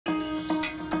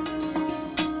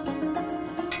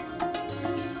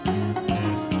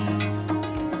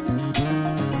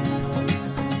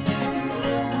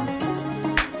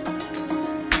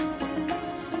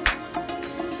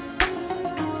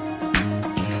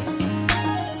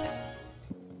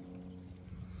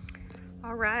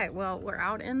right, well, we're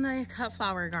out in the cut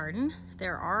flower garden.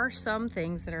 There are some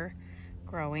things that are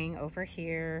growing over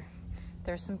here.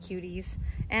 There's some cuties,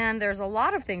 and there's a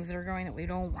lot of things that are growing that we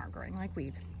don't want growing, like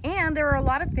weeds. And there are a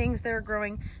lot of things that are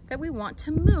growing that we want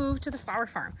to move to the flower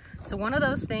farm. So one of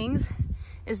those things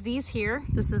is these here.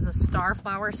 This is a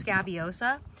starflower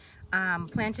scabiosa.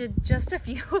 Planted just a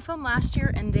few of them last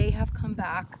year, and they have come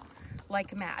back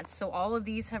like mad. So all of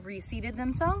these have reseeded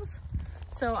themselves.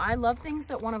 So I love things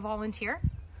that want to volunteer.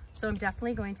 So I'm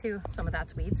definitely going to, some of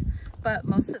that's weeds, but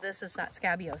most of this is that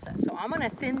scabiosa. So I'm gonna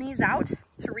thin these out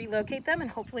to relocate them, and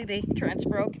hopefully they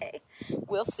transfer okay.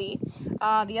 We'll see.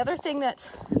 The other thing that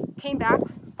came back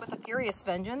with a furious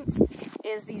vengeance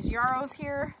is these yarrows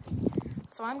here.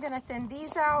 So I'm gonna thin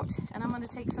these out, and I'm gonna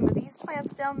take some of these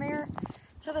plants down there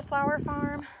to the flower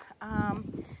farm.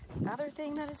 Another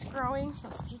thing that is growing, so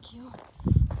let's take you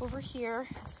over here.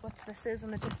 That's what this is in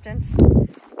the distance,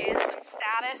 is some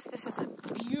statice. This is a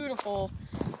beautiful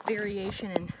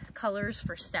variation in colors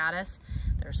for statice.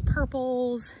 There's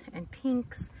purples and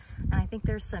pinks, and I think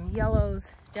there's some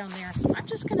yellows down there. So I'm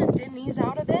just gonna thin these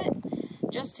out a bit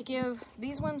just to give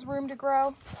these ones room to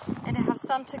grow and to have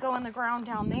some to go in the ground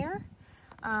down there.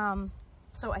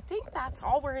 So I think that's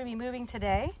all we're gonna be moving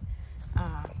today,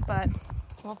 but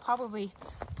we'll probably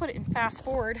put it in fast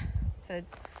forward to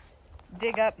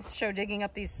digging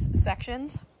up these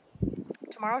sections.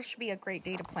 Tomorrow should be a great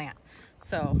day to plant.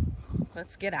 So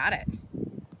let's get at it.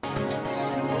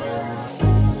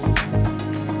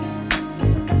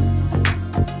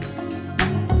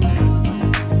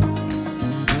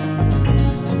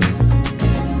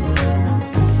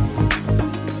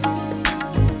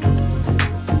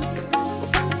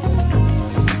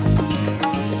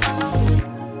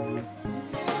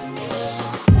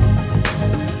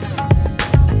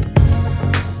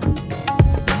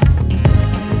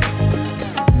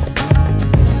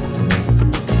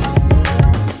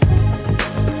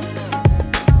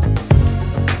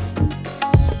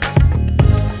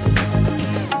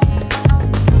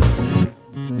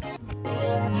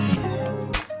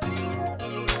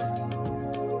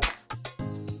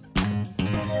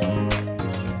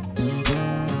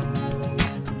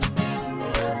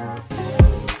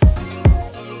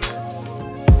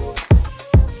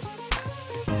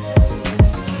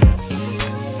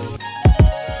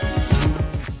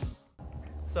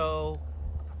 So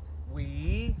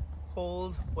we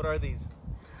pulled, what are these?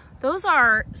 Those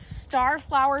are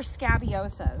starflower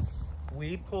scabiosas.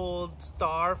 We pulled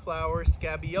starflower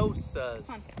scabiosas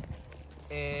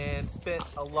and spent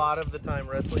a lot of the time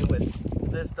wrestling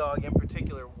with this dog in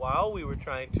particular while we were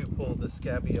trying to pull the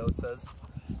scabiosas.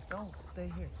 No, stay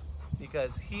here.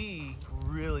 Because he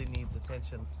really needs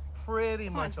attention pretty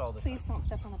much all the time. Please don't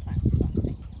step on the plants.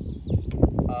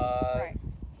 Right.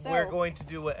 So we're going to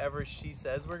do whatever she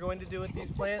says we're going to do with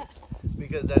these plants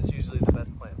because that's usually the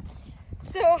best plan.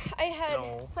 So I had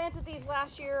planted these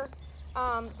last year.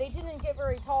 They didn't get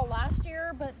very tall last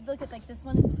year, but look at, like, this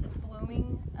one is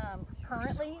blooming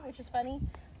currently, which is funny.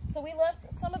 So we left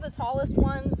some of the tallest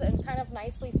ones and kind of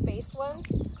nicely spaced ones,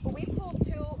 but we pulled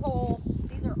two whole,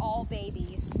 these are all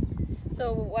babies.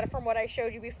 So from what I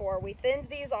showed you before, we thinned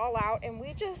these all out and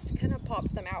we just kind of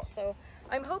popped them out. So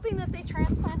I'm hoping that they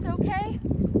transplant okay.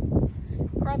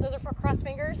 Those are for cross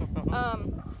fingers.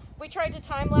 We tried to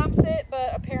time lapse it,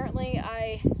 but apparently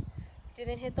I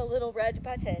didn't hit the little red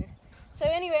button. So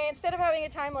anyway, instead of having a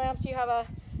time lapse, you have a,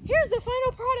 here's the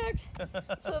final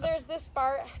product. So there's this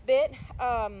bit.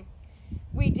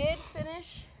 We did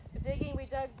finish digging. We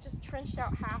just trenched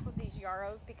out half of these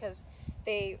yarrows because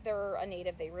they're a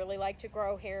native. They really like to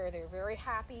grow here. They're very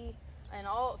happy. And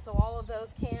so all of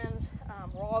those cans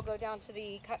will all go down to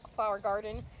the cut flower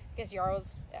garden because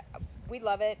yarrows, we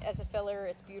love it as a filler.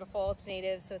 It's beautiful, it's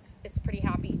native, so it's pretty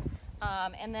happy.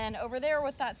 And then over there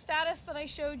with that statice that I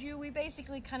showed you, we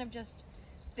basically kind of just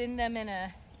thinned them in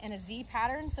a Z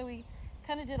pattern. So we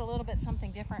kind of did a little bit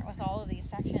something different with all of these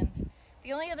sections.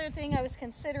 The only other thing I was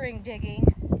considering digging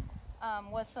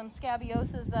was some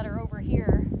scabiosas that are over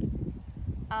here.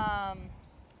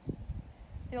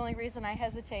 The only reason I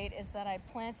hesitate is that I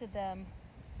planted them,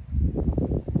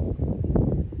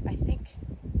 I think,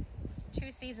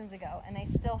 2 seasons ago, and they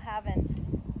still haven't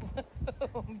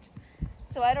bloomed.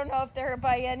 So I don't know if they're a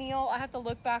biennial. I have to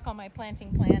look back on my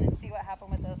planting plan and see what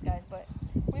happened with those guys, but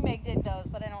we may dig those,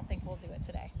 but I don't think we'll do it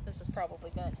today. This is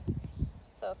probably good.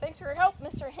 So thanks for your help,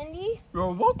 Mr. Hindi.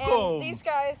 You're welcome. And these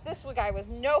guys, this guy was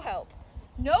no help.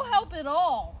 No help at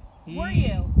all. Were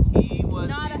you? He was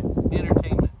not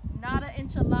entertainment. Not an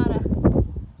enchilada.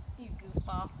 You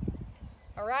goofball.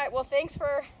 All right, well, thanks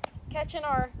for catching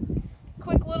our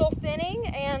quick little thinning,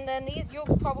 and then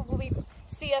you'll probably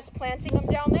see us planting them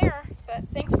down there. But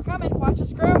thanks for coming. Watch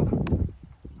us grow.